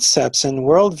concepts and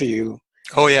worldview.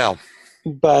 Oh yeah.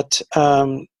 But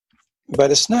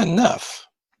it's not enough.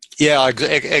 Yeah,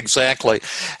 exactly.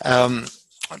 I've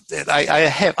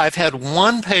had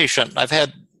one patient. I've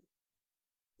had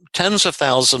tens of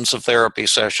thousands of therapy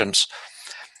sessions,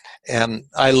 and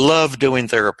I love doing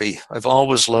therapy. I've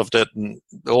always loved it, and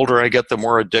the older I get, the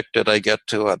more addicted I get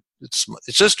to it. It's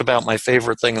just about my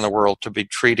favorite thing in the world to be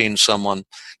treating someone,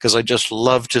 because I just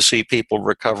love to see people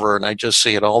recover, and I just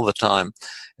see it all the time,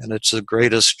 and it's the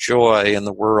greatest joy in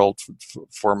the world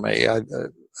for me.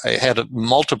 I had it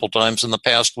multiple times in the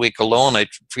past week alone. I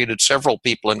treated several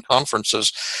people in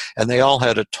conferences, and they all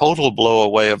had a total blow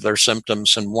away of their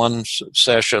symptoms in one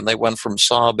session. They went from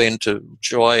sobbing to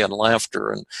joy and laughter,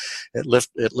 and it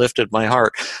lifted my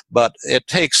heart. But it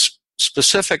takes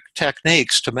specific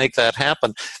techniques to make that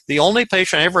happen. The only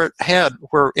patient I ever had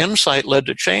where insight led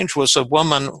to change was a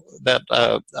woman that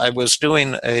I was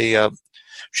doing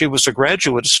she was a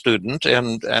graduate student,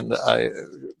 and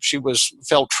she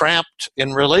felt trapped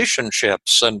in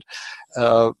relationships, and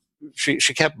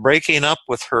she kept breaking up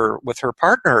with her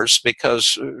partners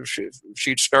because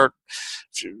she'd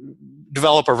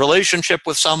develop a relationship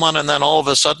with someone, and then all of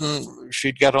a sudden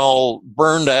she'd get all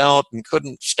burned out and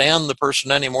couldn't stand the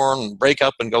person anymore and break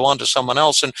up and go on to someone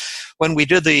else. And when we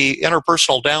did the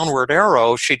interpersonal downward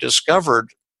arrow, she discovered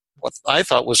what I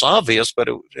thought was obvious,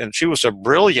 and she was a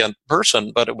brilliant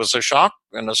person, but it was a shock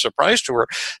and a surprise to her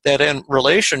that in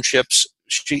relationships,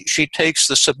 she takes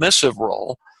the submissive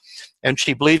role, and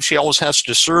she believes she always has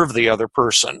to serve the other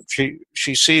person.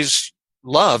 She sees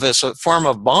love as a form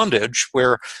of bondage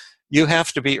where you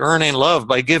have to be earning love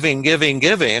by giving,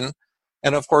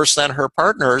 and of course then her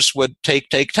partners would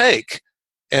take,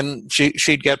 and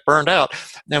she'd get burned out.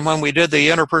 And when we did the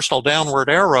interpersonal downward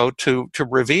arrow to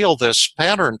reveal this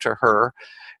pattern to her,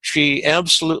 she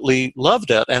absolutely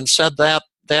loved it and said that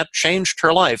changed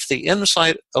her life. The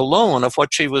insight alone of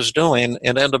what she was doing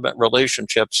in intimate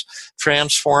relationships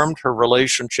transformed her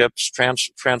relationships,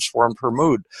 transformed her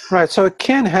mood. Right, so it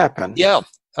can happen. Yeah.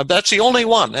 That's the only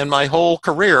one in my whole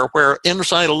career where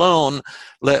insight alone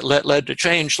led to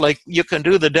change. Like, you can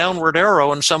do the downward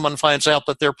arrow and someone finds out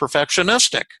that they're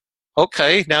perfectionistic.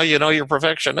 Okay, now you know you're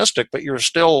perfectionistic, but you're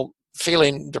still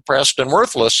feeling depressed and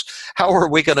worthless. How are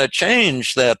we going to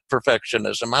change that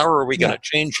perfectionism? How are we going to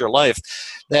change your life?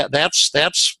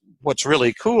 That's what's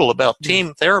really cool about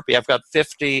team therapy. I've got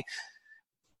 50.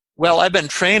 Well, I've been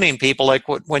training people, like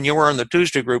when you were in the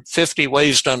Tuesday group, 50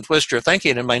 ways to untwist your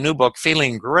thinking. In my new book,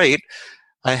 Feeling Great,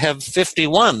 I have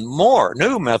 51 more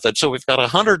new methods. So we've got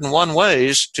 101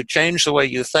 ways to change the way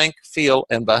you think, feel,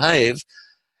 and behave.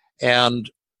 And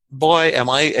boy, am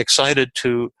I excited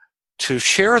to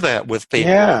share that with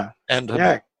people. Yeah. And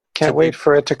Can't wait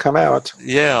for it to come out.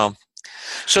 Yeah.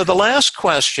 So the last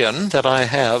question that I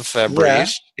have,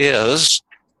 Fabrice, is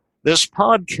this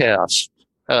podcast.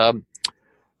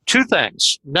 Two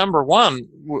things. Number one,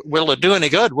 will it do any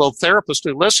good? Will therapists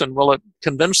who listen, will it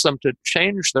convince them to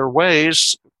change their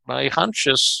ways? My hunch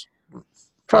is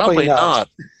probably not.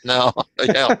 No,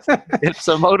 yeah. It's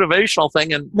a motivational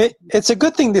thing. And it's a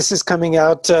good thing this is coming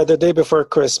out the day before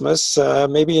Christmas.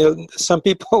 Maybe some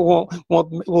people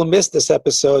will miss this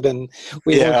episode, and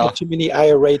we won't get too many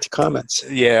irate comments.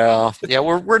 Yeah,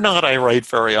 we're not irate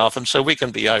very often, so we can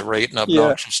be irate and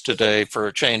obnoxious today for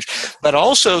a change. But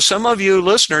also, some of you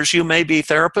listeners, you may be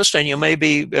therapists, and you may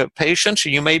be patients,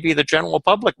 and you may be the general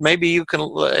public. Maybe you can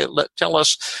tell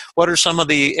us what are some of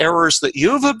the errors that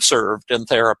you've observed in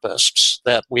therapists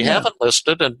that we haven't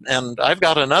listed, and I've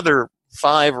got another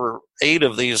 5 or 8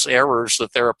 of these errors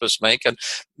that therapists make. And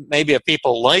maybe if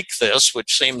people like this,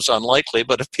 which seems unlikely,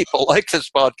 but if people like this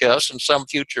podcast in some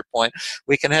future point,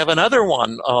 we can have another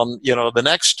one on, the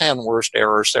next 10 worst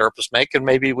errors therapists make, and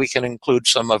maybe we can include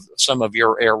some of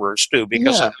your errors too,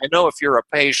 because I know if you're a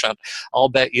patient, I'll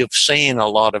bet you've seen a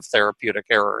lot of therapeutic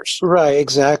errors. Right,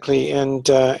 exactly. And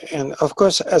of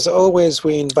course, as always,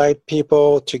 we invite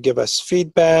people to give us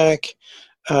feedback.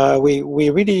 We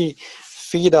really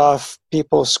feed off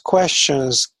people's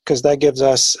questions because that gives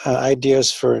us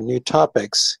ideas for new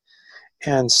topics.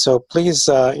 And so please,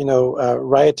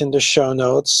 write in the show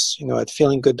notes, at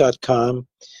feelinggood.com.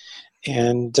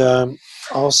 And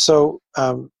also,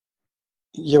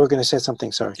 you were going to say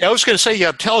something, sorry. I was going to say,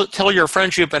 tell your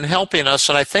friends you've been helping us.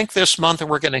 And I think this month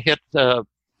we're going to hit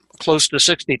close to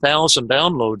 60,000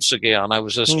 downloads again. I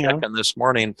was just checking this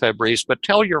morning, Fabrice. But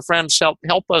tell your friends,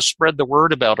 help us spread the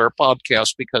word about our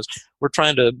podcast, because we're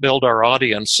trying to build our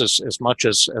audience as much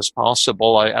as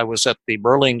possible. I was at the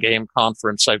Burlingame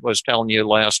conference, I was telling you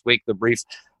last week, the Brief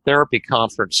Therapy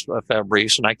Conference,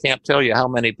 Fabrice, and I can't tell you how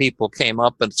many people came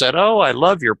up and said, "Oh, I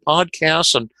love your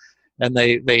podcast," and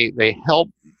they help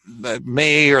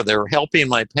me, or they're helping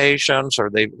my patients, or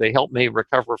they help me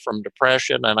recover from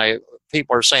depression. And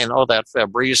people are saying, "Oh, that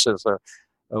Fabrice is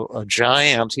a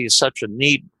giant. He's such a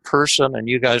neat person, and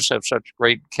you guys have such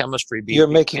great chemistry." You're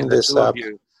making this up.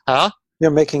 Huh?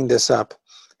 You're making this up.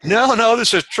 No,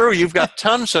 this is true. You've got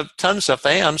tons of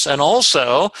fans. And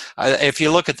also, if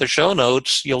you look at the show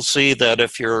notes, you'll see that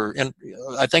if you're in,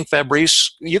 I think,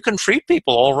 Fabrice, you can treat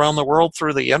people all around the world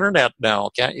through the internet now.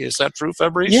 Is that true,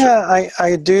 Fabrice? Yeah,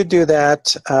 I do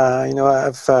that.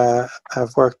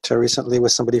 I've worked recently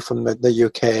with somebody from the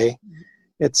UK.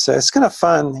 It's kind of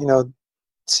fun,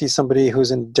 see somebody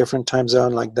who's in a different time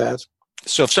zone like that.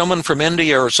 So if someone from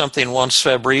India or something wants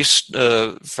Fabrice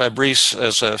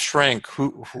as a shrink,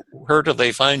 where do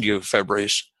they find you,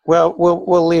 Fabrice? Well,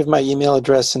 we'll leave my email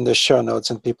address in the show notes,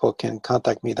 and people can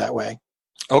contact me that way.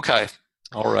 Okay.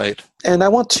 All right. And I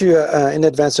want to, in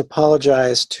advance,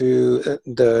 apologize to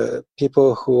the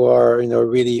people who are,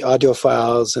 really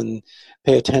audiophiles and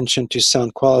pay attention to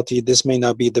sound quality. This may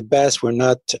not be the best. We're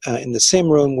not in the same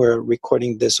room. We're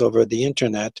recording this over the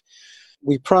internet.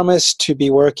 We promise to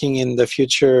be working in the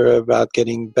future about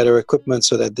getting better equipment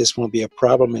so that this won't be a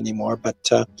problem anymore. But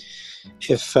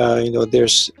if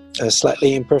there's a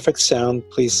slightly imperfect sound,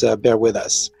 please bear with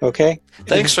us. Okay?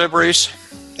 Thanks, Fabrice.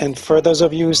 And for those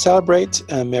of you who celebrate,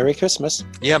 Merry Christmas.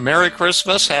 Yeah, Merry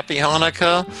Christmas, Happy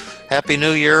Hanukkah, Happy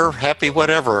New Year, Happy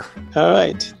whatever. All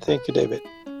right. Thank you, David.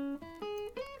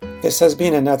 This has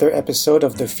been another episode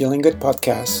of the Feeling Good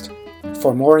podcast.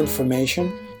 For more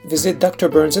information, visit Dr.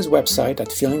 Burns' website at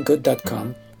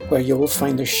feelinggood.com, where you will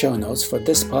find the show notes for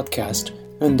this podcast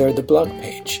under the blog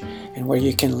page, and where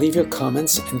you can leave your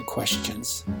comments and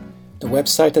questions. The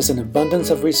website has an abundance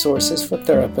of resources for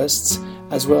therapists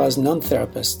as well as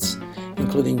non-therapists,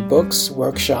 including books,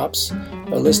 workshops,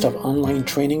 a list of online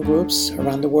training groups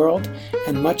around the world,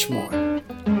 and much more.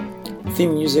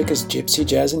 Theme music is Gypsy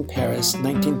Jazz in Paris,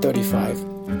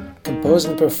 1935, composed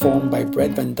and performed by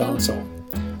Brett Van Donsel.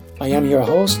 I am your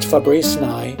host, Fabrice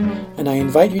Nye, and I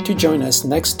invite you to join us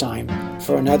next time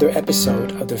for another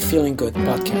episode of the Feeling Good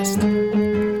podcast.